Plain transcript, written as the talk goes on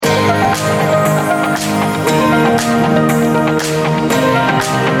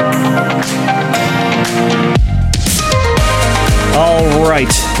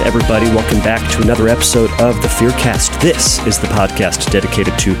everybody. Welcome back to another episode of the Fearcast. This is the podcast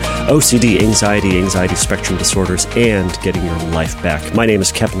dedicated to OCD, anxiety spectrum disorders, and getting your life back. My name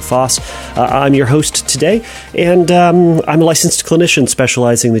is Kevin Foss. I'm your host today, and I'm a licensed clinician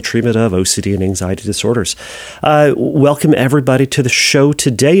specializing in the treatment of OCD and anxiety disorders. Welcome, everybody, to the show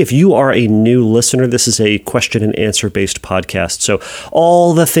today. If you are a new listener, this is a question and answer based podcast. So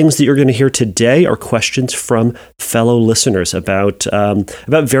all the things that you're going to hear today are questions from fellow listeners about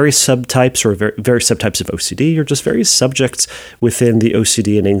various subtypes or various subtypes of OCD or just various subjects within the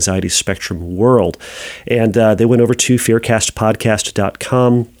OCD and anxiety spectrum world. And they went over to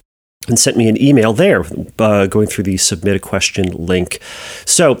fearcastpodcast.com and sent me an email there going through the submit a question link.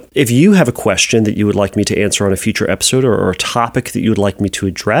 So if you have a question that you would like me to answer on a future episode or a topic that you would like me to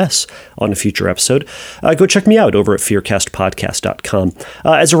address on a future episode, go check me out over at fearcastpodcast.com.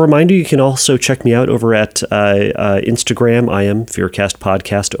 As a reminder, you can also check me out over at Instagram. I am Fearcast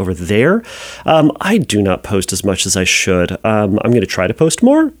Podcast over there. I do not post as much as I should. I'm going to try to post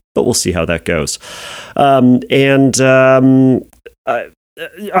more, but we'll see how that goes.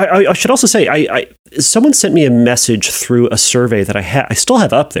 I should also say, someone sent me a message through a survey that I still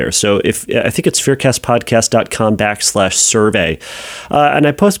have up there. So I think it's fearcastpodcast.com/survey. And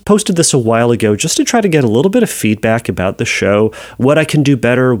I posted this a while ago just to try to get a little bit of feedback about the show, what I can do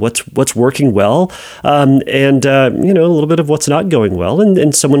better, what's working well, and a little bit of what's not going well.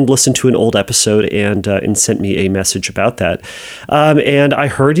 And someone listened to an old episode and sent me a message about that. And I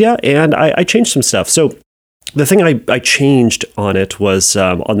heard you, and I changed some stuff. So the thing I changed on it was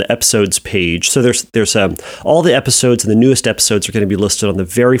on the episodes page. So there's all the episodes, and the newest episodes are going to be listed on the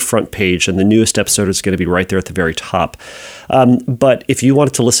very front page, and the newest episode is going to be right there at the very top. But if you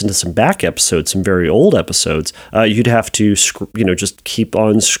wanted to listen to some back episodes, some very old episodes, you'd have to just keep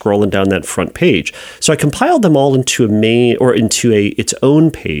on scrolling down that front page. So I compiled them all into its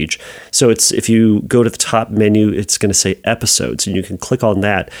own page. So if you go to the top menu, it's going to say episodes, and you can click on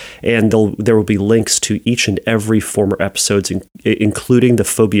that, and there will be links to each and every former episodes, including the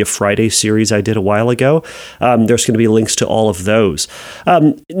Phobia Friday series I did a while ago. There's going to be links to all of those.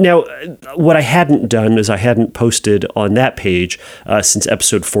 Now, what I hadn't done is I hadn't posted on that page since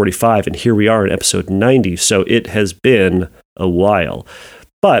episode 45, and here we are in episode 90, so it has been a while.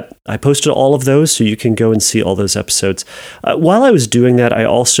 But I posted all of those, so you can go and see all those episodes. While I was doing that, I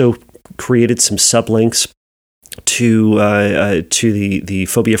also created some sublinks to the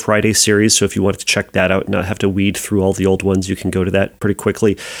Phobia Friday series. So if you wanted to check that out and not have to weed through all the old ones, you can go to that pretty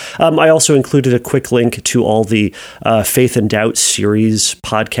quickly. I also included a quick link to all the Faith and Doubt series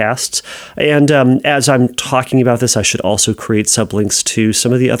podcasts. And as I'm talking about this, I should also create sublinks to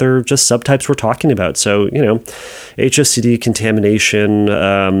some of the other just subtypes we're talking about. So, HSCD,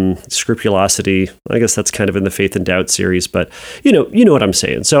 contamination, scrupulosity. I guess that's kind of in the Faith and Doubt series, but you know what I'm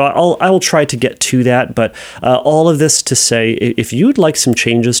saying. So I will try to get to that, but all of this to say, if you would like some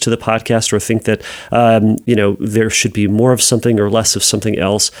changes to the podcast or think that, there should be more of something or less of something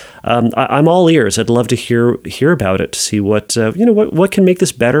else, I'm all ears. I'd love to hear about it, to see what can make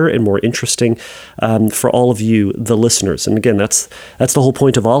this better and more interesting for all of you, the listeners. And again, that's the whole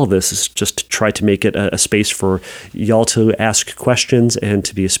point of all of this, is just to try to make it a space for y'all to ask questions and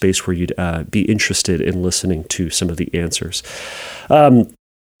to be a space where you'd be interested in listening to some of the answers.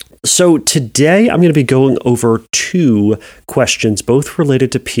 So today I'm going to be going over two questions, both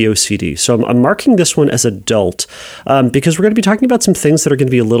related to POCD. So I'm marking this one as adult because we're going to be talking about some things that are going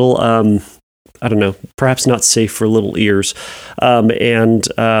to be a little, perhaps not safe for little ears. So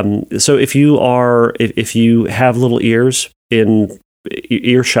if you have little ears in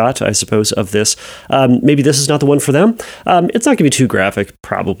earshot, I suppose, of this, maybe this is not the one for them. It's not going to be too graphic,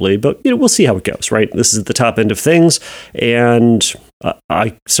 probably, but we'll see how it goes, right? This is the top end of things, and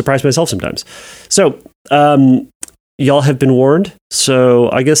I surprise myself sometimes. So, y'all have been warned.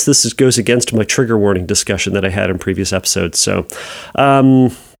 So I guess this goes against my trigger warning discussion that I had in previous episodes. So,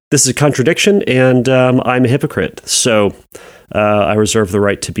 this is a contradiction, and I'm a hypocrite. So, I reserve the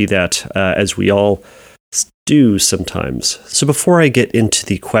right to be that, as we all do sometimes. So before I get into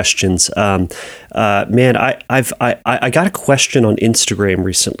the questions, I got a question on Instagram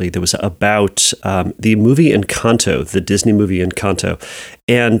recently that was about the movie Encanto, the Disney movie Encanto,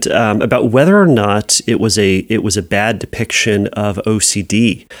 and about whether or not it was a bad depiction of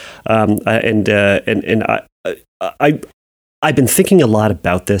OCD, I've been thinking a lot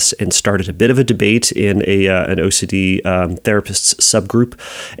about this and started a bit of a debate in an OCD therapists subgroup.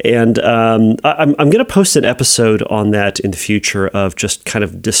 And I'm going to post an episode on that in the future of just kind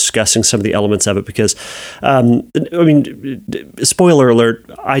of discussing some of the elements of it because, spoiler alert,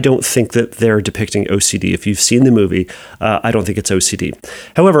 I don't think that they're depicting OCD. If you've seen the movie, I don't think it's OCD.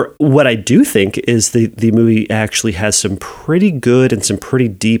 However, what I do think is the movie actually has some pretty good and some pretty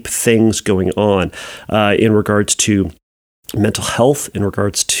deep things going on in regards to mental health, in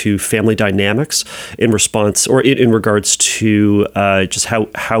regards to family dynamics, in response or in regards to just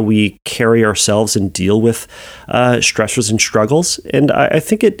how we carry ourselves and deal with stressors and struggles. And I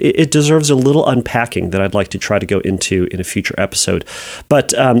think it deserves a little unpacking that I'd like to try to go into in a future episode.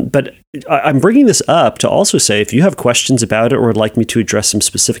 But I'm bringing this up to also say, if you have questions about it or would like me to address some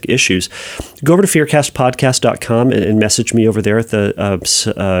specific issues, go over to fearcastpodcast.com and message me over there at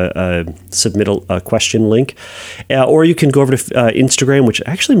the submit a question link. Or you can go over to Instagram, which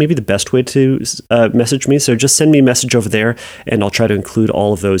actually may be the best way to message me. So just send me a message over there, and I'll try to include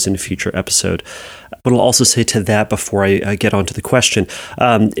all of those in a future episode. But I'll also say to that before I get onto the question,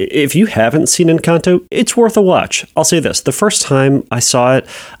 if you haven't seen Encanto, it's worth a watch. I'll say this. The first time I saw it,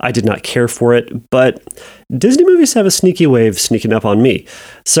 I did not care for it, but Disney movies have a sneaky way of sneaking up on me.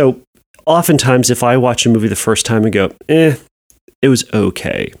 So oftentimes, if I watch a movie the first time and go, it was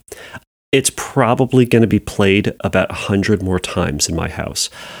okay, it's probably going to be played about 100 more times in my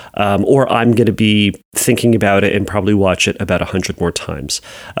house. Or I'm going to be thinking about it and probably watch it about 100 more times.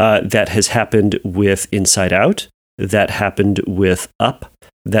 That has happened with Inside Out. That happened with Up.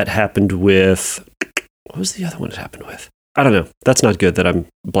 That happened with... What was the other one it happened with? I don't know. That's not good that I'm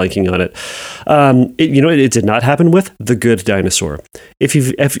blanking on it. It did not happen with The Good Dinosaur. If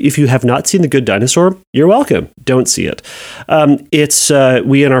you have not seen The Good Dinosaur, you're welcome. Don't see it.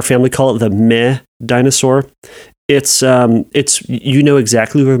 We in our family call it the meh dinosaur. It's you know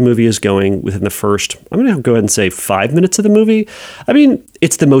exactly where the movie is going within the first, I'm going to go ahead and say 5 minutes of the movie. I mean,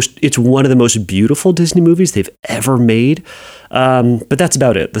 it's one of the most beautiful Disney movies they've ever made. But that's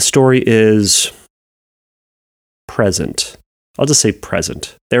about it. The story is present. I'll just say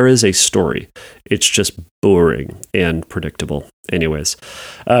present. There is a story. It's just boring and predictable. Anyways,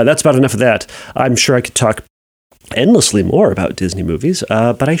 that's about enough of that. I'm sure I could talk endlessly more about Disney movies,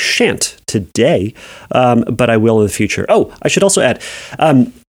 but I shan't today, but I will in the future. Oh, I should also add,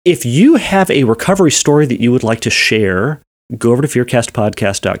 if you have a recovery story that you would like to share, go over to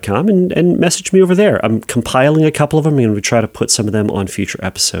fearcastpodcast.com and message me over there. I'm compiling a couple of them, and we try to put some of them on future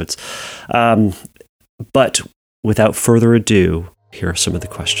episodes. But without further ado, here are some of the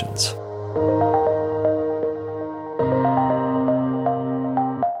questions.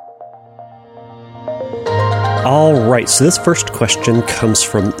 All right, so this first question comes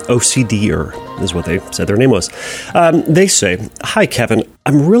from OCDer, is what they said their name was. They say, "Hi, Kevin.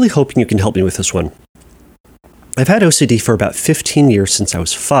 I'm really hoping you can help me with this one. I've had OCD for about 15 years since I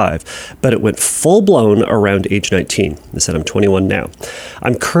was 5, but it went full-blown around age 19. They said I'm 21 now.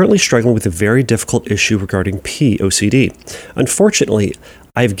 I'm currently struggling with a very difficult issue regarding OCD. Unfortunately,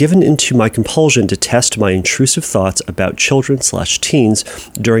 I've given into my compulsion to test my intrusive thoughts about children/teens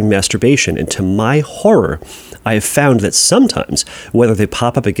during masturbation, and to my horror, I have found that sometimes, whether they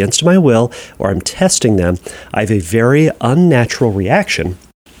pop up against my will or I'm testing them, I have a very unnatural reaction,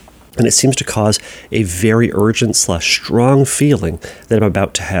 and it seems to cause a very urgent/strong feeling that I'm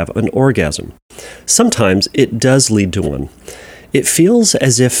about to have an orgasm. Sometimes it does lead to one. It feels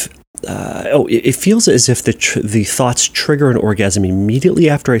as if the thoughts trigger an orgasm immediately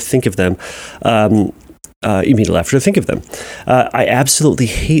after I think of them. I absolutely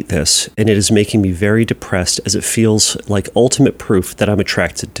hate this, and it is making me very depressed, as it feels like ultimate proof that I'm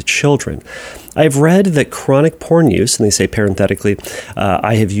attracted to children. I've read that chronic porn use, and they say parenthetically,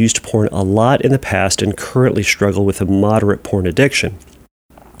 I have used porn a lot in the past and currently struggle with a moderate porn addiction.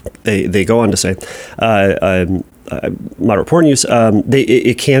 They go on to say, moderate porn use,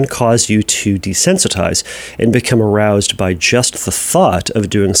 it can cause you to desensitize and become aroused by just the thought of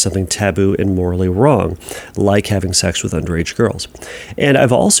doing something taboo and morally wrong, like having sex with underage girls. And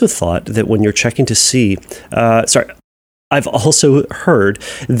I've also thought that when you're checking to see, I've also heard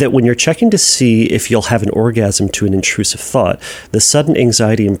that when you're checking to see if you'll have an orgasm to an intrusive thought, the sudden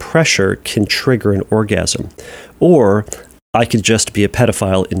anxiety and pressure can trigger an orgasm. Or I could just be a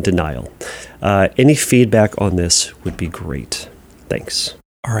pedophile in denial. Any feedback on this would be great. Thanks."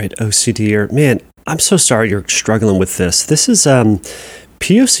 All right, OCDer. Man, I'm so sorry you're struggling with this. This is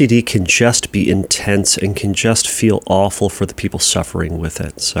POCD can just be intense and can just feel awful for the people suffering with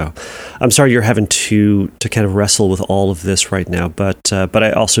it. So I'm sorry you're having to kind of wrestle with all of this right now, but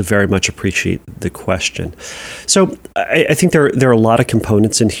I also very much appreciate the question. So I think there are a lot of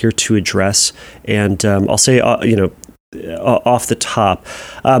components in here to address, and I'll say, off the top,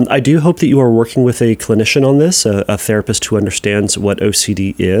 I do hope that you are working with a clinician on this, a therapist who understands what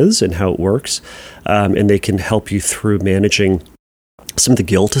OCD is and how it works, and they can help you through managing some of the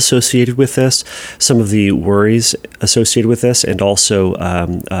guilt associated with this, some of the worries associated with this, and also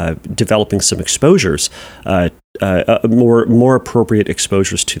developing some exposures, more appropriate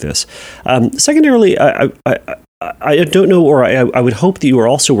exposures to this. Secondarily, I don't know, or I would hope that you are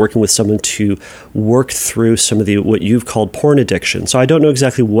also working with someone to work through some of what you've called porn addiction. So I don't know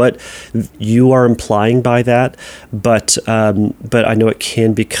exactly what you are implying by that, but I know it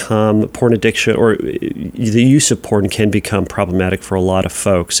can become porn addiction, or the use of porn can become problematic for a lot of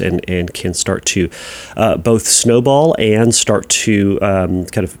folks, and can start to both snowball and start to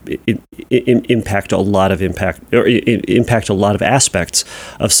kind of impact a lot of aspects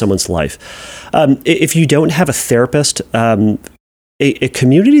of someone's life. If you don't have a therapist, a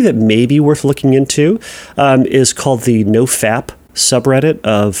community that may be worth looking into is called the NoFap subreddit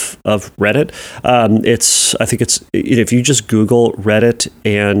of Reddit. If you just Google Reddit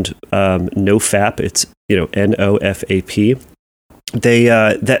and NoFap, it's NoFap.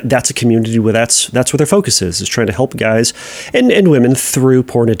 That's a community where that's what their focus is trying to help guys and women through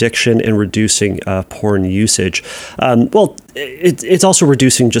porn addiction and reducing porn usage. It's also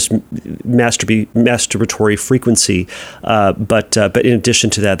reducing just masturbatory frequency, but in addition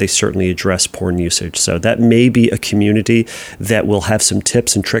to that, they certainly address porn usage. So that may be a community that will have some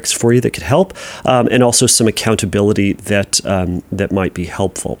tips and tricks for you that could help, and also some accountability that might be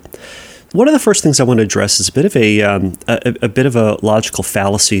helpful. One of the first things I want to address is a bit of a logical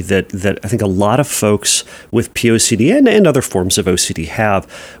fallacy that I think a lot of folks with POCD and other forms of OCD have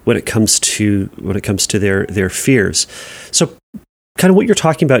when it comes to their fears. So, kind of what you're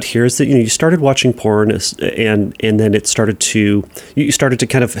talking about here is that you started watching porn and then you started to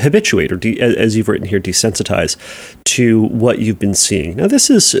kind of habituate, or as you've written here, desensitize to what you've been seeing. Now, this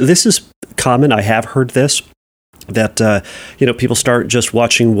is common. I have heard this. That people start just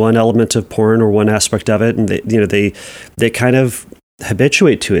watching one element of porn or one aspect of it, and they kind of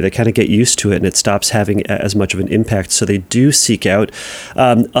habituate to it. They kind of get used to it, and it stops having as much of an impact. So they do seek out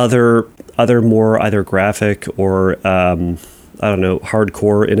other more either graphic or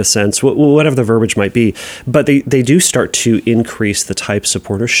hardcore in a sense, whatever the verbiage might be. But they do start to increase the types of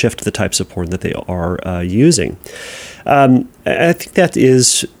porn or shift the types of porn that they are using. I think that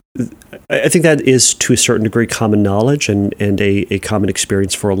is to a certain degree common knowledge and a common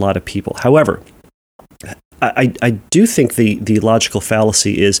experience for a lot of people. However, I do think the logical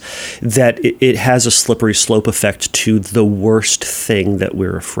fallacy is that it has a slippery slope effect to the worst thing that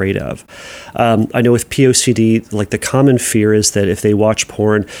we're afraid of. I know with POCD, like the common fear is that if they watch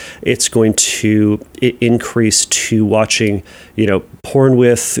porn, it's going to increase to watching, porn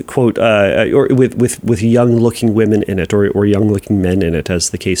with quote or with young looking women in it, or young looking men in it, as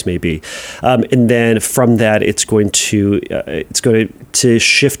the case may be, and then from that it's going to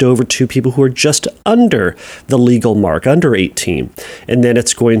shift over to people who are just under the legal mark, under 18, and then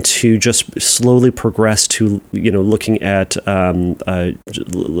it's going to just slowly progress to looking at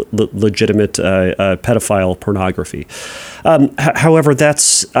legitimate pedophile pornography. However,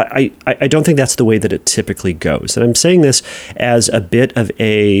 I don't think that's the way that it typically goes, and I'm saying this as a bit of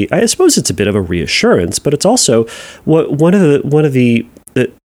I suppose it's a bit of a reassurance, but it's also one of the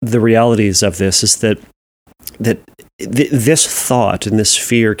realities of this is that this thought and this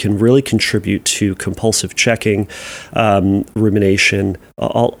fear can really contribute to compulsive checking, rumination,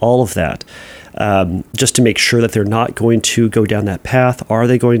 all of that, just to make sure that they're not going to go down that path. Are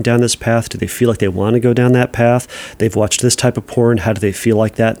they going down this path? Do they feel like they want to go down that path? They've watched this type of porn. How do they feel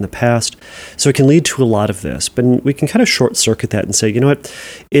like that in the past? So it can lead to a lot of this, but we can kind of short circuit that and say,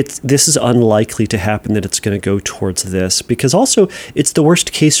 this is unlikely to happen, that it's going to go towards this, because also it's the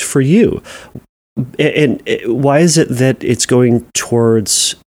worst case for you. And why is it that it's going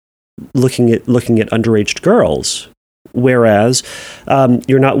towards looking at underage girls, whereas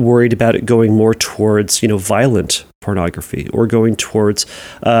you're not worried about it going more towards violent pornography or going towards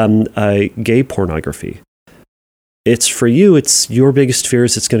gay pornography? it's for you, it's your biggest fear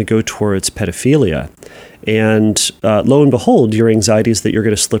is it's going to go towards pedophilia. And lo and behold, your anxiety is that you're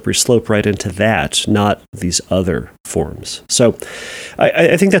going to slippery slope right into that, not these other forms. So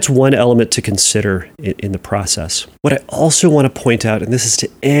I think that's one element to consider in the process. What I also want to point out, and this is to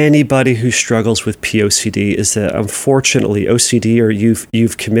anybody who struggles with POCD, is that unfortunately OCD, or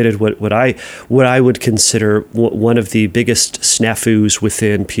you've committed what I would consider one of the biggest snafus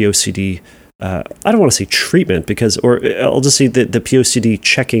within POCD. I don't want to say treatment or I'll just say that the POCD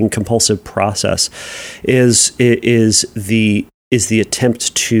checking compulsive process is the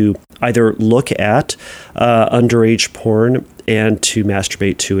attempt to either look at underage porn and to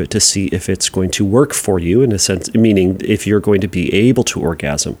masturbate to it to see if it's going to work for you, in a sense, meaning if you're going to be able to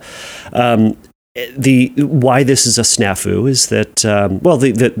orgasm. Why this is a snafu is that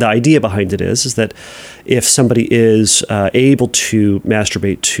the idea behind it is that if somebody is able to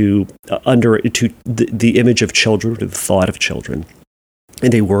masturbate to the image of children, to the thought of children,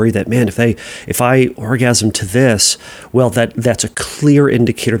 and they worry that, man, if I orgasm to this, well, that's a clear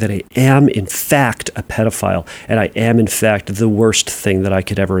indicator that I am in fact a pedophile, and I am in fact the worst thing that I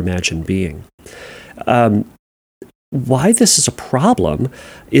could ever imagine being. Why this is a problem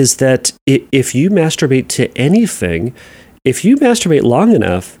is that if you masturbate to anything, if you masturbate long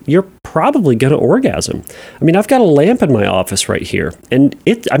enough, you're probably going to orgasm. I mean, I've got a lamp in my office right here, and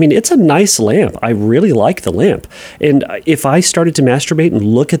it's a nice lamp. I really like the lamp. And if I started to masturbate and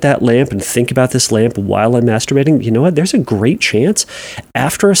look at that lamp and think about this lamp while I'm masturbating, you know what? There's a great chance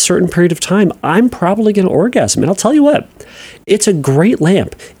after a certain period of time, I'm probably going to orgasm. And I'll tell you what, it's a great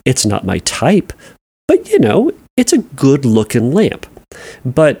lamp. It's not my type, but it's a good looking lamp.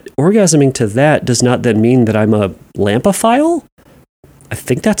 But orgasming to that does not then mean that I'm a lampophile. I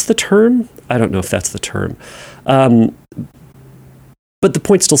think that's the term. I don't know if that's the term. But the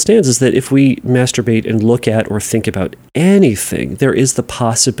point still stands is that if we masturbate and look at or think about anything, there is the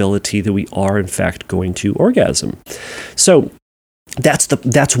possibility that we are in fact going to orgasm. So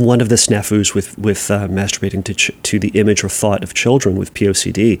that's one of the snafus with masturbating to the image or thought of children with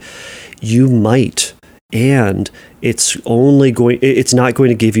POCD. You might. And it's not going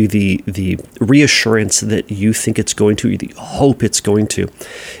to give you the reassurance that you think it's going to, the hope it's going to.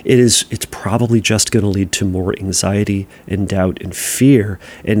 It's probably just going to lead to more anxiety and doubt and fear,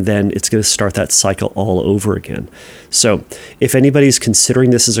 and then it's going to start that cycle all over again. So if anybody's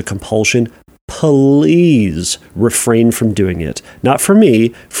considering this as a compulsion, please refrain from doing it. Not for me,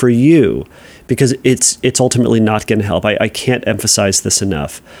 for you. Because it's ultimately not going to help. I can't emphasize this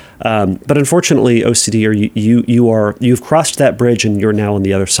enough. But unfortunately, OCD, or you've crossed that bridge and you're now on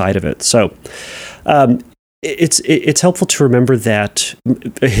the other side of it. So it's helpful to remember that.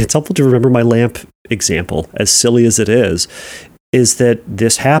 It's helpful to remember my lamp example, as silly as it is that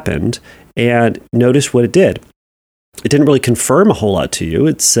this happened, and notice what it did. It didn't really confirm a whole lot to you.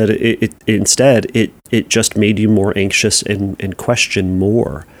 It said instead it just made you more anxious and question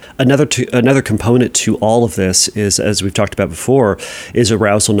more. Another component to all of this is, as we've talked about before, is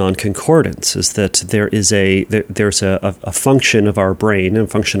arousal non-concordance. Is that there's a function of our brain and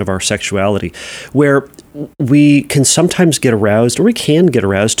a function of our sexuality where we can sometimes get aroused, or we can get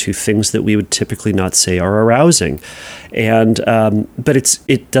aroused to things that we would typically not say are arousing, but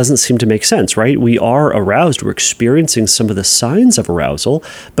it doesn't seem to make sense, right? We are aroused, we're experiencing some of the signs of arousal,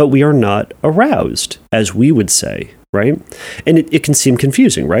 but we are not aroused, as we would say, right? And it can seem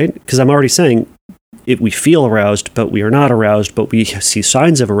confusing, right? Because I'm already saying we feel aroused, but we are not aroused, but we see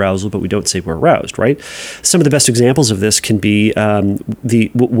signs of arousal, but we don't say we're aroused, right? Some of the best examples of this can be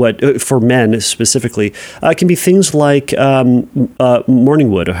for men specifically, can be things like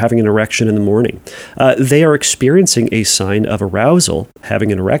morning wood, or having an erection in the morning. They are experiencing a sign of arousal,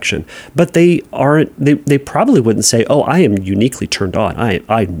 having an erection, but they probably wouldn't say, oh, I am uniquely turned on.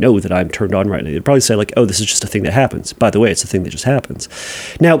 I know that I'm turned on right now. They'd probably say like, oh, this is just a thing that happens. By the way, it's a thing that just happens.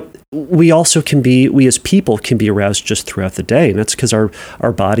 Now, we as people can be aroused just throughout the day, and that's because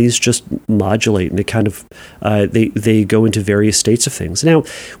our bodies just modulate, and they kind of they go into various states of things. Now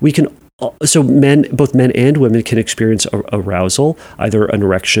we can. So both men and women can experience arousal, either an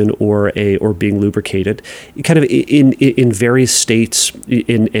erection or being lubricated, kind of in various states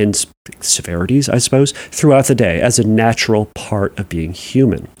and severities, I suppose, throughout the day as a natural part of being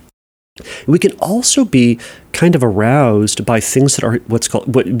human. We can also be kind of aroused by things that are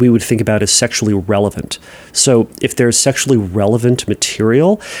what we would think about as sexually relevant. So if there's sexually relevant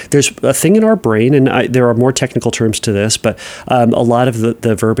material, there's a thing in our brain, and there are more technical terms to this, but a lot of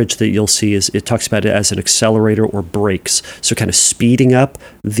the verbiage that you'll see it talks about it as an accelerator or brakes. So kind of speeding up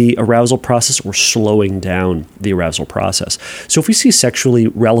the arousal process or slowing down the arousal process. So if we see sexually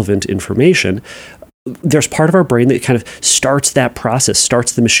relevant information, there's part of our brain that kind of starts that process,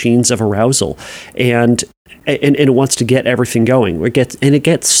 starts the machines of arousal, and it wants to get everything going. It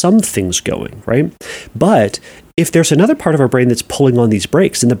gets some things going, right? But if there's another part of our brain that's pulling on these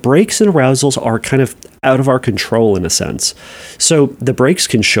brakes, and the brakes and arousals are kind of out of our control in a sense. So the brakes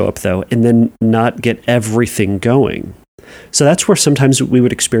can show up though, and then not get everything going. So that's where sometimes we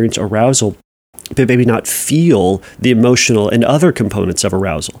would experience arousal, but maybe not feel the emotional and other components of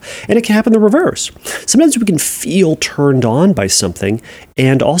arousal. And it can happen the reverse. Sometimes we can feel turned on by something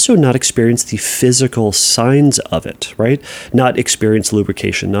and also not experience the physical signs of it, right? Not experience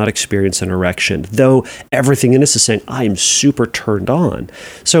lubrication, not experience an erection, though everything in us is saying, I am super turned on.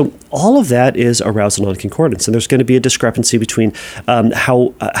 So all of that is arousal non-concordance. And there's going to be a discrepancy between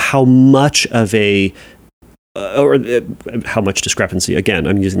how much of a how much discrepancy, again,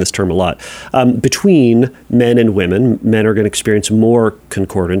 I'm using this term a lot, between men and women. Men are going to experience more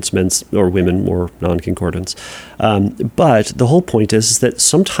concordance, women more non-concordance. But the whole point is that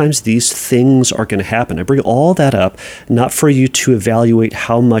sometimes these things are going to happen. I bring all that up, not for you to evaluate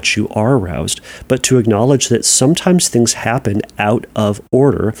how much you are aroused, but to acknowledge that sometimes things happen out of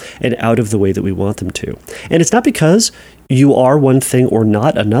order and out of the way that we want them to. And it's not because you are one thing or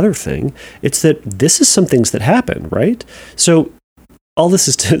not another thing. It's that this is some things that happen, right? So all this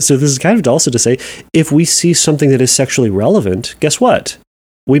is this is kind of also to say, if we see something that is sexually relevant, guess what?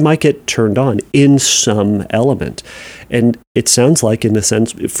 We might get turned on in some element. And it sounds like, in a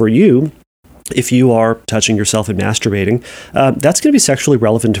sense, for you, if you are touching yourself and masturbating, that's going to be sexually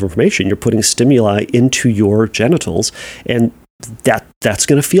relevant information. You're putting stimuli into your genitals, and that's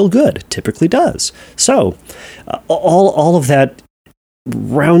going to feel good. Typically does. So all of that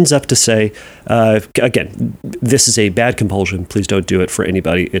rounds up to say, again, this is a bad compulsion. Please don't do it for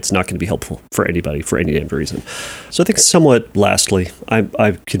anybody. It's not going to be helpful for anybody for any damn reason. So I think somewhat lastly,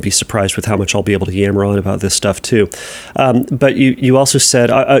 I could be surprised with how much I'll be able to yammer on about this stuff too. But you also said,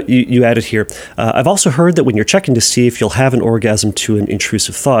 you added here, I've also heard that when you're checking to see if you'll have an orgasm to an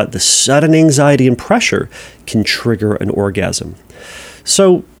intrusive thought, the sudden anxiety and pressure can trigger an orgasm.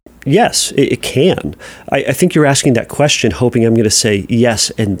 So yes, it can. I think you're asking that question hoping I'm going to say yes,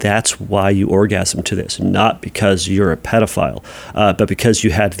 and that's why you orgasm to this, not because you're a pedophile, but because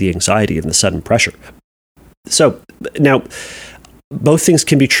you had the anxiety and the sudden pressure. So now, both things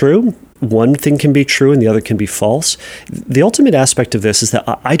can be true. One thing can be true and the other can be false. The ultimate aspect of this is that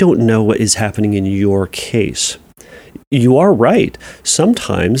I don't know what is happening in your case. You are right.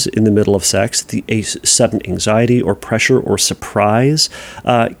 Sometimes in the middle of sex, a sudden anxiety or pressure or surprise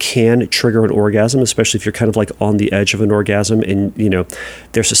can trigger an orgasm, especially if you're kind of like on the edge of an orgasm and,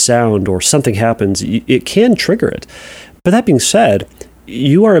 there's a sound or something happens. It can trigger it. But that being said,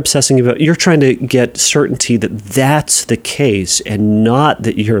 you are obsessing about, you're trying to get certainty that that's the case and not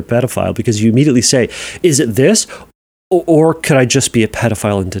that you're a pedophile, because you immediately say, is it this? Or could I just be a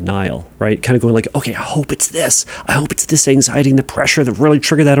pedophile in denial, right? Kind of going like, okay, I hope it's this. I hope it's this anxiety and the pressure that really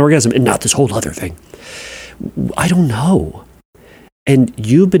triggered that orgasm and not this whole other thing. I don't know. And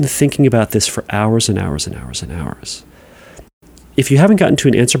you've been thinking about this for hours and hours and hours and hours. If you haven't gotten to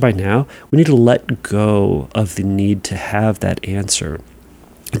an answer by now, we need to let go of the need to have that answer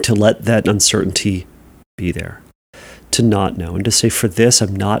and to let that uncertainty be there. To not know and to say, for this,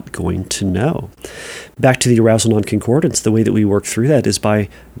 I'm not going to know. Back to the arousal non-concordance, the way that we work through that is by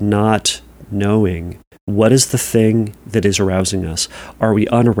not knowing. What is the thing that is arousing us? Are we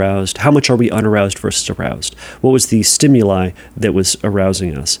unaroused? How much are we unaroused versus aroused? What was the stimuli that was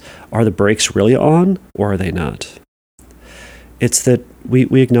arousing us? Are the brakes really on or are they not? It's that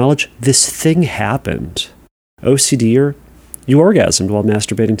we acknowledge this thing happened. OCDer, you orgasmed while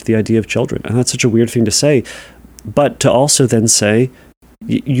masturbating to the idea of children. And that's such a weird thing to say. But to also then say,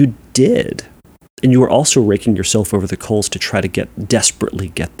 you did. And you were also raking yourself over the coals to try to desperately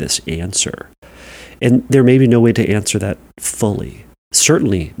get this answer. And there may be no way to answer that fully.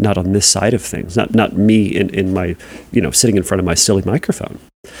 Certainly not on this side of things. Not me in my, sitting in front of my silly microphone.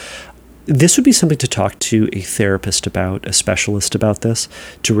 This would be something to talk to a therapist about, a specialist about this,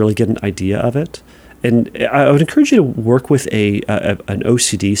 to really get an idea of it. And I would encourage you to work with an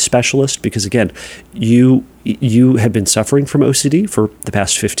OCD specialist, because again, you have been suffering from OCD for the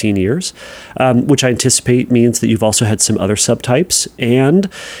past 15 years, which I anticipate means that you've also had some other subtypes,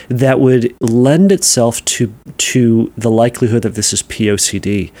 and that would lend itself to the likelihood that this is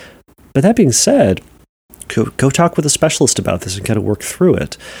POCD. But that being said, go talk with a specialist about this and kind of work through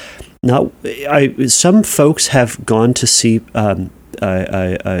it. Now, some folks have gone to see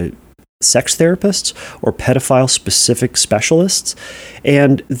sex therapists or pedophile specific specialists,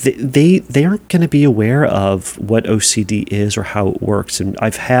 and they aren't going to be aware of what OCD is or how it works. And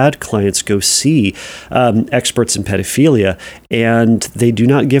I've had clients go see experts in pedophilia, and they do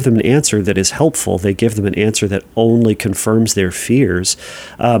not give them an answer that is helpful. They give them an answer that only confirms their fears,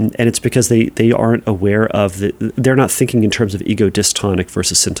 and it's because they aren't aware of they're not thinking in terms of ego dystonic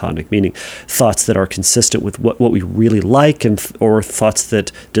versus syntonic, meaning thoughts that are consistent with what we really like, or thoughts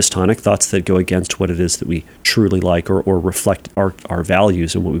that dystonic, thoughts that go against what it is that we truly like or reflect our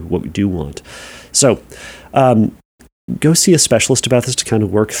values and what we do want. So go see a specialist about this to kind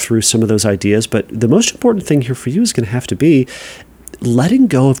of work through some of those ideas. But the most important thing here for you is going to have to be letting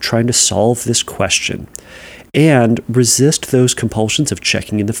go of trying to solve this question and resist those compulsions of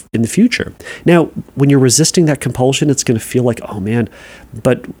checking in the future. Now, when you're resisting that compulsion, it's going to feel like, oh man,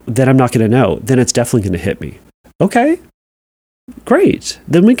 but then I'm not going to know. Then it's definitely going to hit me. Okay, great.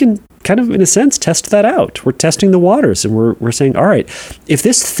 Then we can kind of, in a sense, test that out. We're testing the waters, and we're saying, all right, if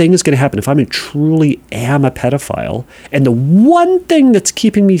this thing is going to happen, if I truly am a pedophile, and the one thing that's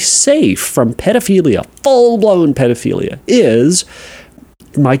keeping me safe from pedophilia, full-blown pedophilia, is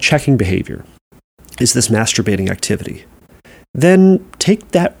my checking behavior, is this masturbating activity, then take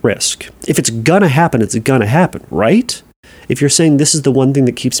that risk. If it's going to happen, it's going to happen, right? If you're saying this is the one thing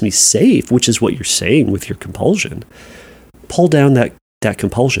that keeps me safe, which is what you're saying with your compulsion, pull down that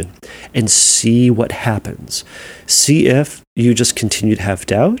compulsion and see what happens. See if you just continue to have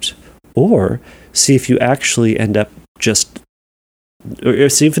doubt, or see if you actually end up or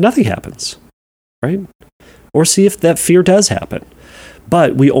see if nothing happens, right? Or see if that fear does happen.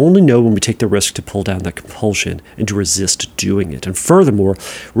 But we only know when we take the risk to pull down that compulsion and to resist doing it. And furthermore,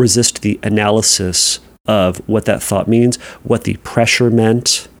 resist the analysis of what that thought means, what the pressure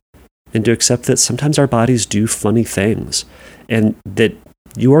meant, and to accept that sometimes our bodies do funny things, and that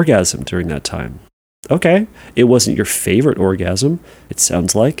you orgasm during that time. Okay, it wasn't your favorite orgasm, it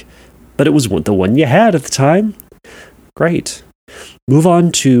sounds like, but it was the one you had at the time. Great. Move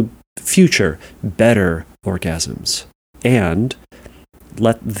on to future, better orgasms, and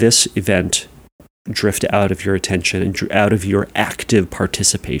let this event drift out of your attention and out of your active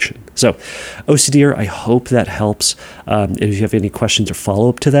participation. So, OCDer, I hope that helps. And if you have any questions or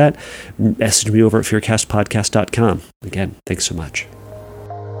follow-up to that, message me over at fearcastpodcast.com. Again, thanks so much.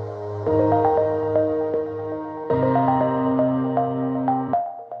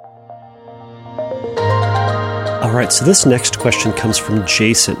 All right, so this next question comes from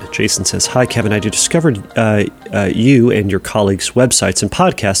Jason. Jason says, "Hi, Kevin. I discovered you and your colleagues' websites and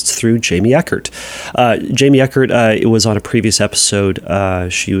podcasts through Jamie Eckert. Jamie Eckert it was on a previous episode.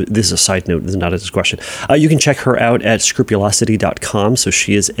 This is a side note. This is not a question. You can check her out at scrupulosity.com. So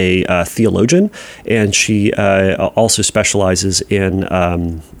she is a theologian, and she also specializes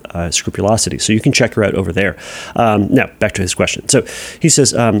in scrupulosity. So you can check her out over there. Now, back to his question. So he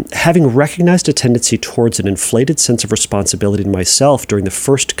says, having recognized a tendency towards an inflated sense of responsibility in myself during the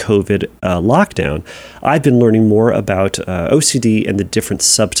first COVID lockdown, I've been learning more about OCD and the different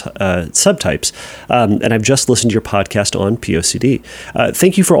subtypes. And I've just listened to your podcast on POCD.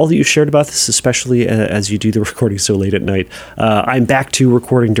 Thank you for all that you shared about this, especially as you do the recording so late at night. I'm back to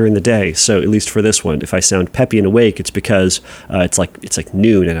recording during the day. So at least for this one, if I sound peppy and awake, it's because it's like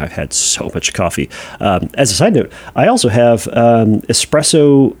noon and I've had so much coffee. As a side note, I also have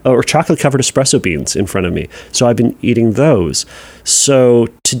espresso or chocolate covered espresso beans in front of me. So I've been eating those. So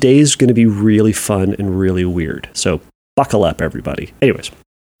today's going to be really fun and really weird. So buckle up, everybody. Anyways,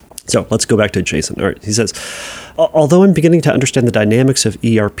 so let's go back to Jason. All right, he says, although I'm beginning to understand the dynamics of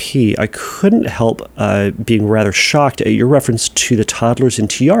ERP, I couldn't help being rather shocked at your reference to the Toddlers and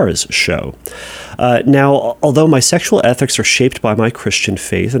Tiaras show. Now, although my sexual ethics are shaped by my Christian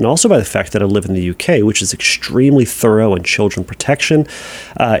faith and also by the fact that I live in the UK, which is extremely thorough on children protection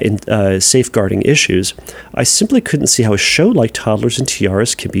and safeguarding issues, I simply couldn't see how a show like Toddlers and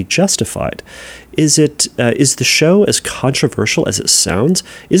Tiaras can be justified. Is the show as controversial as it sounds?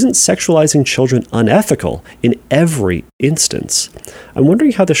 Isn't sexualizing children unethical in every instance? I'm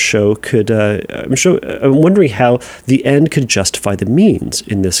wondering how the show could. I'm wondering how the end could justify the means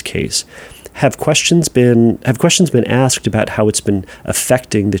in this case. Have questions been asked about how it's been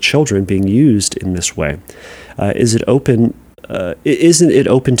affecting the children being used in this way? Isn't it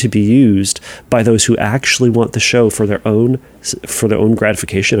open to be used by those who actually want the show for their own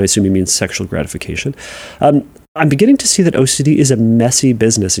gratification? I assume he means sexual gratification. I'm beginning to see that OCD is a messy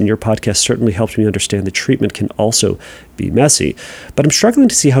business, and your podcast certainly helped me understand the treatment can also be messy. But I'm struggling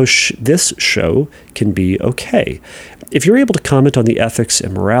to see how this show can be okay. If you're able to comment on the ethics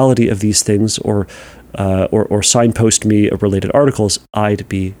and morality of these things, or or signpost me related articles, I'd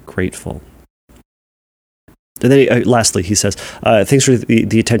be grateful. And then lastly, he says, thanks for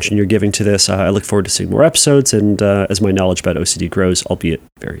the attention you're giving to this. I look forward to seeing more episodes and as my knowledge about OCD grows, albeit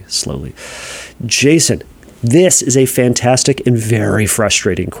very slowly. Jason, this is a fantastic and very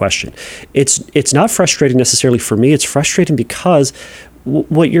frustrating question. It's not frustrating necessarily for me. It's frustrating because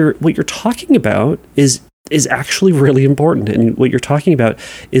what you're talking about is actually really important. And what you're talking about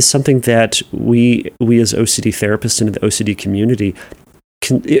is something that we as OCD therapists and in the OCD community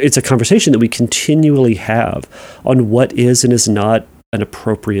it's a conversation that we continually have on what is and is not an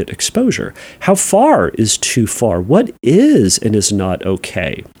appropriate exposure. How far is too far? What is and is not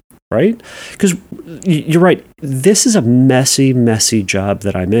okay, right? Because you're right. This is a messy, messy job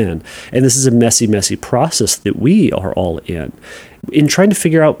that I'm in. And this is a messy, messy process that we are all in trying to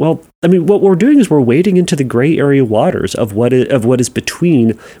figure out, well, I mean, what we're doing is we're wading into the gray area waters of what is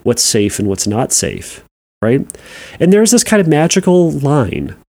between what's safe and what's not safe. Right? And there's this kind of magical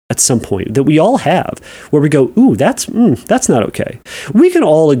line at some point that we all have where we go, ooh, that's not okay. We can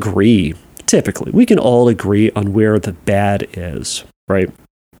all agree, typically, on where the bad is, right?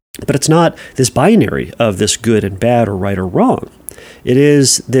 But it's not this binary of this good and bad or right or wrong. It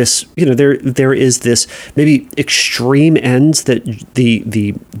is this, there is this maybe extreme ends that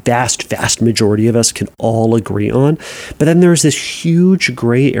the vast majority of us can all agree on. But then there's this huge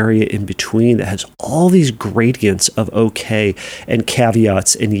gray area in between that has all these gradients of okay and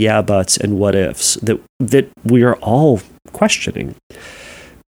caveats and yeah buts and what ifs that we are all questioning.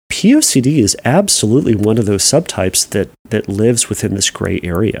 POCD is absolutely one of those subtypes that lives within this gray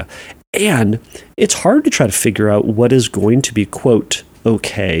area. And it's hard to try to figure out what is going to be, quote,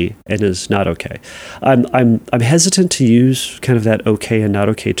 okay and is not okay. I'm hesitant to use kind of that okay and not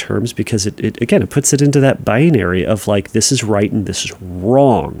okay terms because it puts it into that binary of like, this is right and this is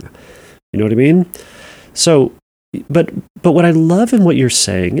wrong. You know what I mean? So, but what I love in what you're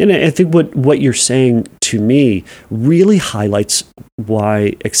saying, and I think what you're saying to me really highlights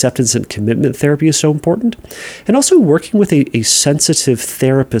why acceptance and commitment therapy is so important. And also working with a sensitive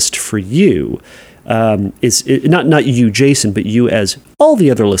therapist for you is not you, Jason, but you as all the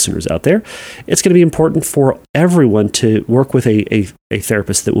other listeners out there. It's going to be important for everyone to work with a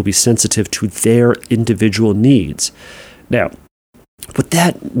therapist that will be sensitive to their individual needs. Now, what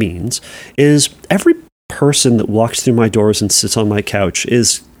that means is every person that walks through my doors and sits on my couch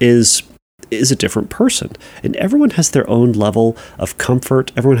is a different person. And everyone has their own level of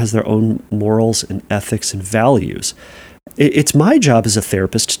comfort. Everyone has their own morals and ethics and values. It's my job as a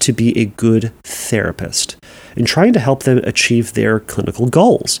therapist to be a good therapist and trying to help them achieve their clinical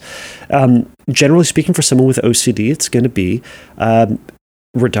goals. Generally speaking, for someone with OCD, it's going to be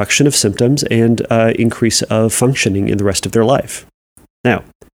reduction of symptoms and increase of functioning in the rest of their life. Now,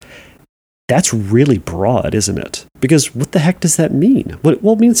 that's really broad, isn't it? Because what the heck does that mean?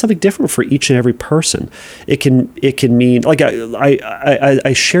 Well, it means something different for each and every person. It can mean, like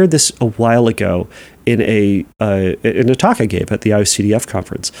I shared this a while ago in a talk I gave at the IOCDF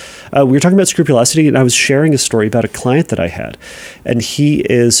conference. We were talking about scrupulosity, and I was sharing a story about a client that I had, and he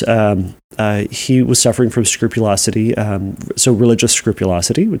was suffering from scrupulosity, so religious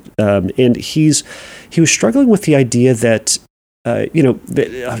scrupulosity, and he was struggling with the idea that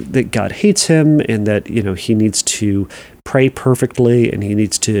that God hates him and that, he needs to pray perfectly and he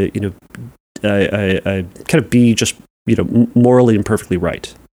needs to, kind of be just, morally and perfectly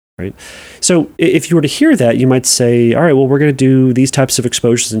right. Right. So if you were to hear that, you might say, all right, well, we're going to do these types of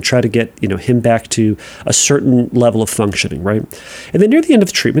exposures and try to get, him back to a certain level of functioning. Right. And then near the end of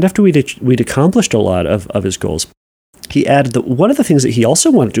the treatment, after we'd accomplished a lot of his goals, he added that one of the things that he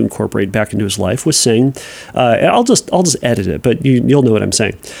also wanted to incorporate back into his life was saying, and I'll just edit it, but you'll know what I'm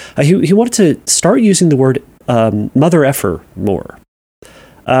saying. He wanted to start using the word mother effer more.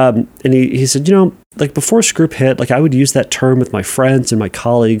 And he said, like before Scroop hit, like I would use that term with my friends and my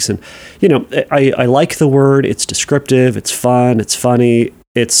colleagues, and I like the word. It's descriptive. It's fun. It's funny.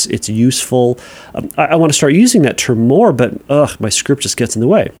 It's useful. I want to start using that term more, but my script just gets in the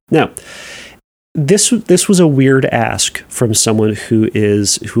way. Now, This was a weird ask from someone who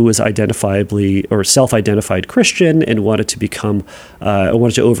is identifiably or self-identified Christian and wanted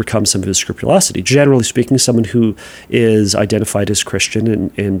to overcome some of his scrupulosity. Generally speaking, someone who is identified as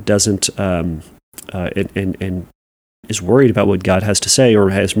Christian and doesn't and is worried about what God has to say or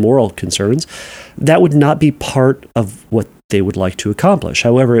has moral concerns, that would not be part of what they would like to accomplish.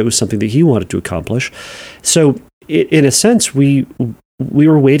 However, it was something that he wanted to accomplish. So, in a sense, we we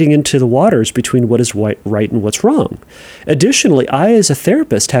were wading into the waters between what is right and what's wrong. Additionally, I, as a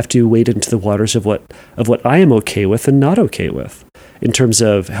therapist, have to wade into the waters of what I am okay with and not okay with in terms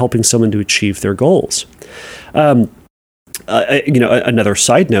of helping someone to achieve their goals. Another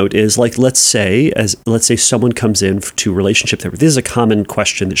side note is, like, let's say someone comes in to relationship therapy. This is a common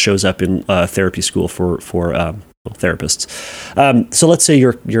question that shows up in therapy school for therapists. So let's say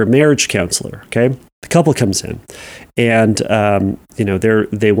you're a marriage counselor. Okay, the couple comes in, and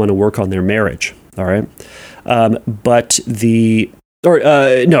they want to work on their marriage. All right, the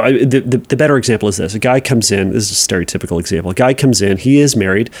better example is this. A guy comes in, this is a stereotypical example. A guy comes in, he is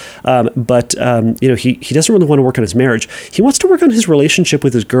married, but he doesn't really want to work on his marriage. He wants to work on his relationship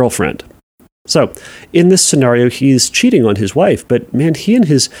with his girlfriend. So in this scenario, he's cheating on his wife, but man, he and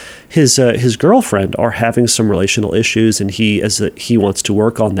his girlfriend are having some relational issues, and he wants to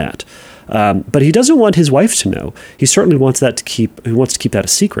work on that. But he doesn't want his wife to know. He certainly wants to keep that a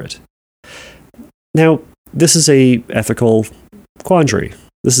secret. Now, this is a ethical quandary.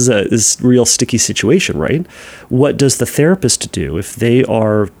 This is a real sticky situation, right? What does the therapist do if they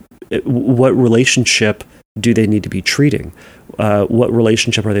are? What relationship do they need to be treating? What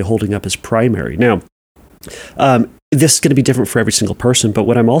relationship are they holding up as primary? Now, this is going to be different for every single person, but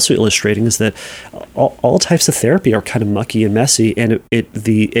what I'm also illustrating is that all types of therapy are kind of mucky and messy, and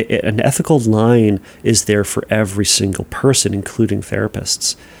an ethical line is there for every single person, including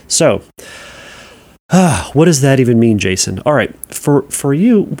therapists. So, what does that even mean, Jason? All right, for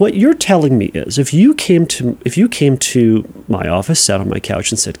you, what you're telling me is, if you came to my office, sat on my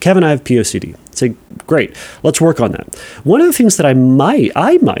couch, and said, "Kevin, I have POCD," I'd say, "Great, let's work on that." One of the things that I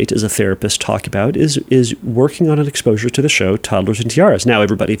might as a therapist talk about is working on an exposure to the show Toddlers and Tiaras. Now,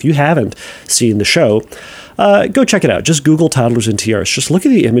 everybody, if you haven't seen the show, go check it out. Just Google Toddlers and Tiaras. Just look at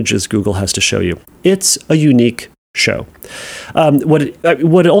the images Google has to show you. It's a unique show. What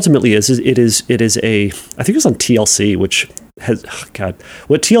it ultimately is it is a, I think it was on TLC, which has,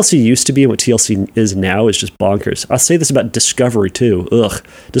 what TLC used to be and what TLC is now is just bonkers. I'll say this about Discovery too.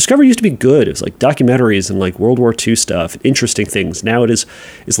 Discovery used to be good. It was like documentaries and like World War II stuff, interesting things. Now it is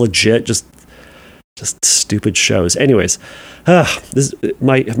legit just stupid shows. Anyways,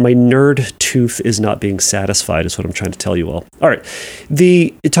 my nerd tooth is not being satisfied, is what I'm trying to tell you all. All right,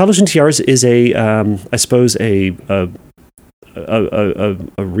 the Toddlers and Tiaras is I suppose a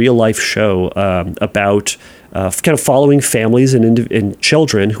real life show about kind of following families and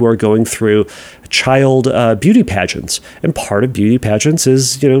children who are going through child beauty pageants, and part of beauty pageants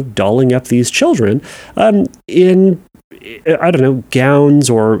is dolling up these children in, I don't know, gowns,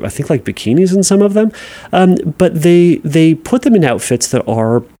 or I think like bikinis in some of them. But they put them in outfits that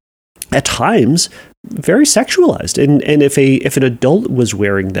are at times very sexualized. And if an adult was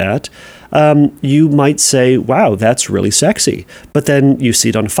wearing that, you might say, wow, that's really sexy. But then you see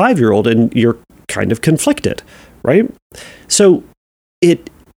it on a 5-year-old and you're kind of conflicted, right? So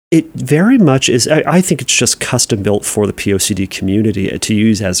it very much is, I think it's just custom built for the POCD community to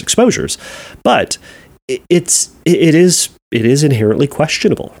use as exposures. But it is inherently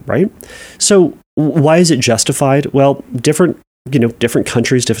questionable, right? So why is it justified? Well, different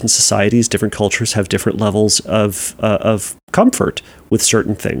countries, different societies, different cultures have different levels of comfort with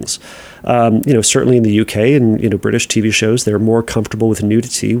certain things. Certainly in the UK and British TV shows, they're more comfortable with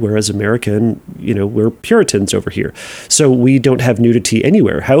nudity, whereas American, we're Puritans over here, so we don't have nudity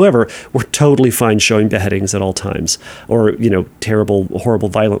anywhere. However, we're totally fine showing beheadings at all times, or terrible, horrible,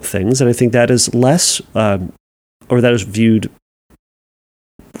 violent things, and I think that is less, or that is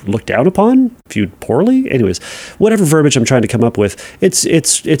looked down upon, viewed poorly. Anyways, whatever verbiage I'm trying to come up with,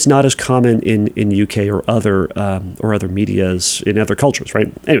 it's not as common in UK or other medias in other cultures,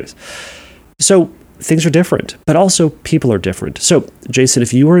 right? Anyways, so things are different, but also people are different. So, Jason,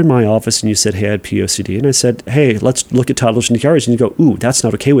 if you were in my office and you said, "Hey, I had POCD," and I said, "Hey, let's look at Toddlers and Tiaras," and you go, "Ooh, that's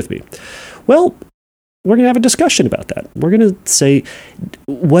not okay with me." Well, we're going to have a discussion about that. We're going to say,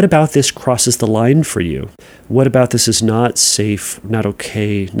 what about this crosses the line for you? What about this is not safe, not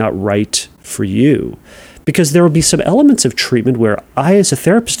okay, not right for you? Because there will be some elements of treatment where I, as a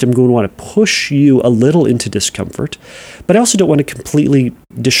therapist, am going to want to push you a little into discomfort, but I also don't want to completely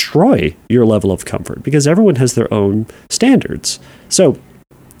destroy your level of comfort, because everyone has their own standards. So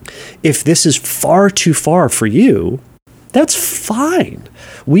if this is far too far for you, that's fine.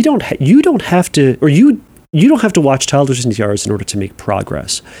 You don't have to watch Toddlers and Tiaras in order to make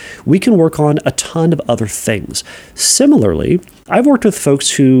progress. We can work on a ton of other things. Similarly, I've worked with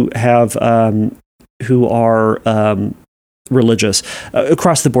folks who are religious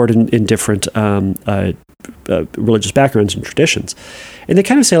across the board in different religious backgrounds and traditions. And they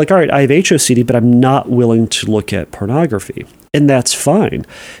kind of say, like, all right, I have HOCD, but I'm not willing to look at pornography. and that's fine.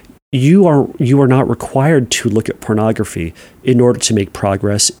 You are not required to look at pornography in order to make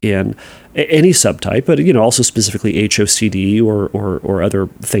progress in any subtype, but also specifically HOCD or other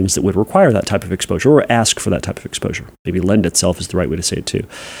things that would require that type of exposure or ask for that type of exposure. Maybe lend itself is the right way to say it too.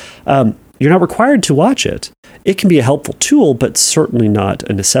 You're not required to watch it. It can be a helpful tool, but certainly not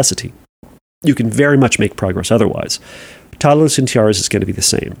a necessity. You can very much make progress otherwise. Toddlers and Tiaras is going to be the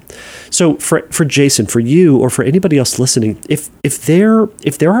same. So for Jason, for you, or for anybody else listening, if there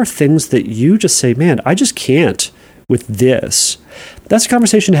are things that you just say, man, I just can't with this, that's a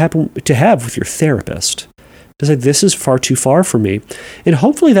conversation to have with your therapist. To say, this is far too far for me. And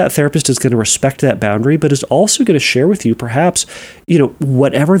hopefully that therapist is going to respect that boundary, but is also going to share with you perhaps,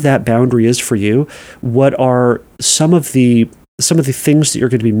 whatever that boundary is for you, what are some of the things that you're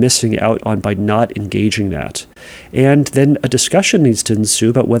going to be missing out on by not engaging that. And then a discussion needs to ensue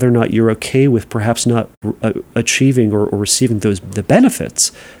about whether or not you're okay with perhaps not achieving or receiving the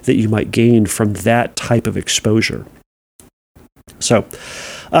benefits that you might gain from that type of exposure. So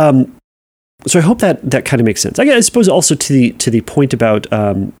I hope that kind of makes sense. I suppose also to the point about,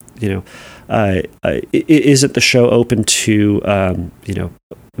 isn't the show open to,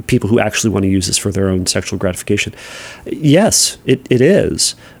 people who actually want to use this for their own sexual gratification? Yes, it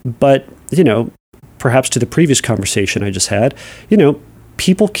is. But, perhaps to the previous conversation I just had,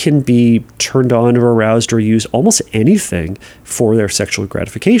 people can be turned on or aroused or use almost anything for their sexual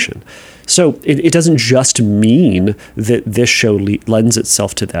gratification. So it doesn't just mean that this show lends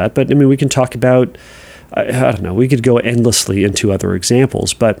itself to that. But, we can talk about, I don't know, we could go endlessly into other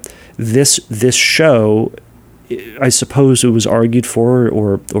examples. But this show, I suppose it was argued for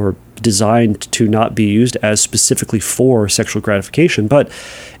or designed to not be used as specifically for sexual gratification, but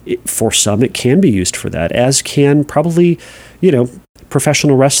for some it can be used for that, as can probably,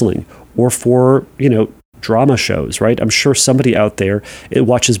 professional wrestling or for, drama shows, right? I'm sure somebody out there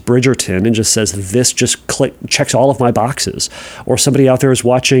watches Bridgerton and just says, this just checks all of my boxes. Or somebody out there is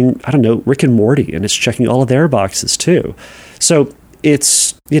watching, I don't know, Rick and Morty, and it's checking all of their boxes too. So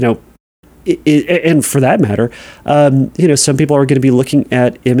it's, and for that matter, some people are going to be looking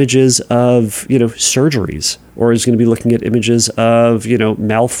at images of, surgeries, or is going to be looking at images of,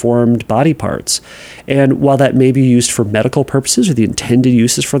 malformed body parts. And while that may be used for medical purposes or the intended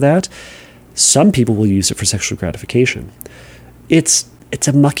uses for that, some people will use it for sexual gratification. It's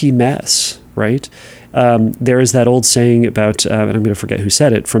a mucky mess, right? There is that old saying about, and I'm going to forget who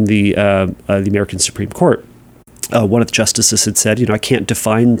said it, from the American Supreme Court. One of the justices had said, I can't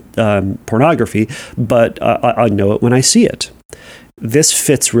define pornography, but I know it when I see it. This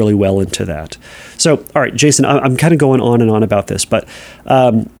fits really well into that. So, all right, Jason, I'm kind of going on and on about this, but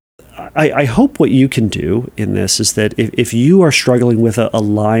I hope what you can do in this is that if you are struggling with a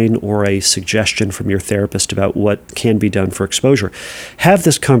line or a suggestion from your therapist about what can be done for exposure, have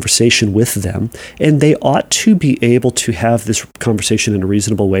this conversation with them, and they ought to be able to have this conversation in a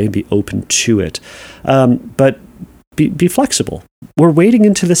reasonable way and be open to it. But be flexible. We're wading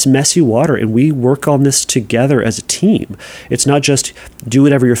into this messy water, and we work on this together as a team. It's not just do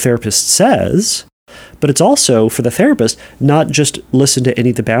whatever your therapist says, but it's also, for the therapist, not just listen to any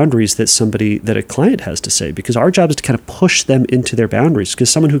of the boundaries that a client has to say, because our job is to kind of push them into their boundaries. Because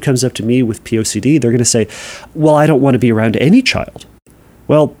someone who comes up to me with POCD, they're going to say, well, I don't want to be around any child.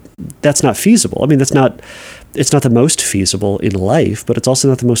 Well, that's not feasible. It's not the most feasible in life, but it's also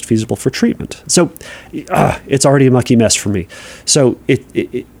not the most feasible for treatment. So it's already a mucky mess for me. So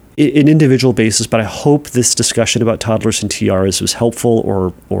an individual basis, but I hope this discussion about toddlers and tiaras was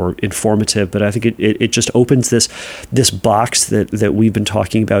helpful or informative. But I think it just opens this box that we've been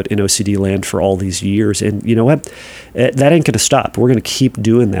talking about in OCD land for all these years. And you know what? That ain't going to stop. We're going to keep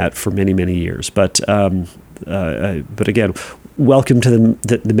doing that for many, many years. But again, welcome to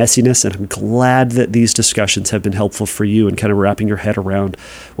the messiness, and I'm glad that these discussions have been helpful for you in kind of wrapping your head around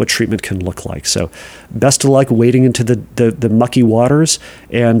what treatment can look like. So best of luck wading into the mucky waters,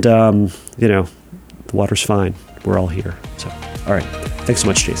 and the water's fine. We're all here. So, all right. Thanks so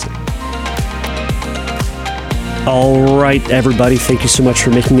much, Jason. All right, everybody. Thank you so much for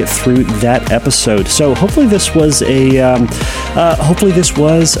making it through that episode. So hopefully this was a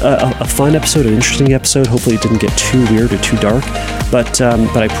fun episode, an interesting episode. Hopefully it didn't get too weird or too dark. But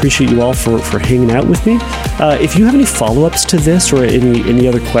I appreciate you all for hanging out with me. If you have any follow-ups to this or any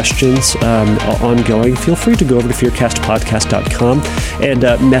other questions ongoing, feel free to go over to fearcastpodcast.com and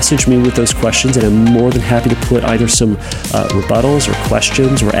message me with those questions, and I'm more than happy to put either some rebuttals or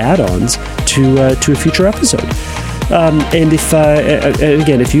questions or add-ons to a future episode. And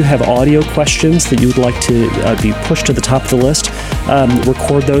again, if you have audio questions that you would like to be pushed to the top of the list,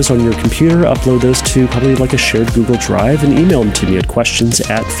 record those on your computer, upload those to probably like a shared Google Drive, and email them to me at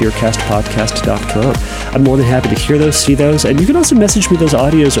questions@fearcastpodcast.com. I'm more than happy to hear those, see those, and you can also message me those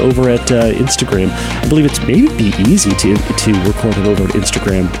audios over at Instagram. I believe it's maybe easy to record it over at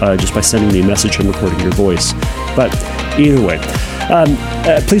Instagram just by sending me a message and recording your voice. But either way,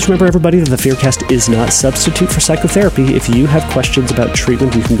 please remember, everybody, that the Fearcast is not a substitute for psychotherapy. If you have questions about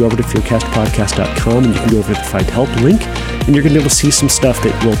treatment, you can go over to fearcastpodcast.com and you can go over to the Find Help link, and you're going to be able to see some stuff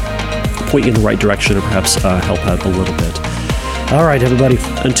that will point you in the right direction or perhaps help out a little bit. All right, everybody,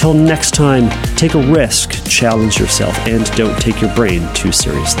 until next time, take a risk, challenge yourself, and don't take your brain too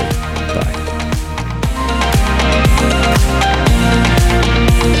seriously. Bye.